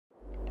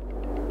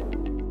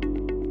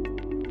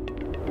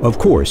Of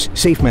course,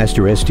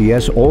 SAFEMASTER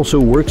STS also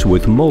works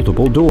with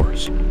multiple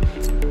doors.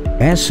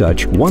 As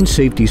such, one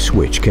safety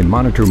switch can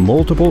monitor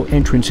multiple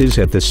entrances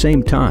at the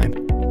same time.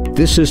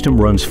 This system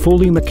runs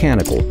fully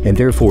mechanical and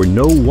therefore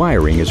no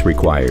wiring is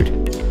required.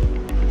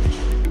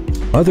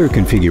 Other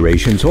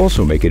configurations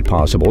also make it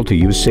possible to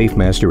use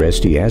SAFEMASTER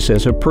STS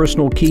as a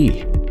personal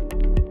key.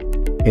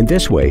 In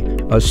this way,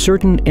 a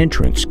certain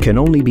entrance can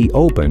only be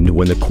opened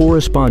when the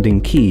corresponding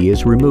key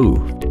is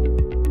removed.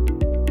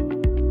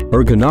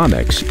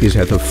 Ergonomics is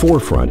at the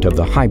forefront of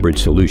the hybrid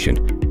solution.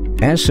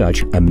 As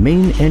such, a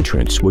main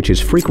entrance which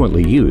is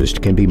frequently used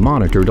can be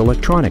monitored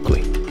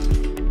electronically.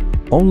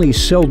 Only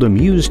seldom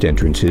used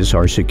entrances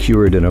are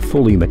secured in a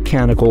fully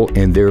mechanical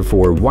and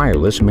therefore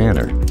wireless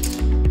manner.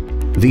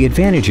 The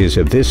advantages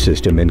of this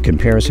system in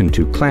comparison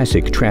to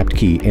classic trapped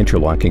key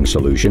interlocking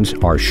solutions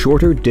are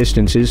shorter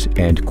distances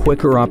and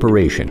quicker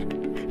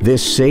operation.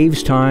 This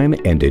saves time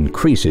and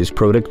increases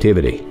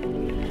productivity.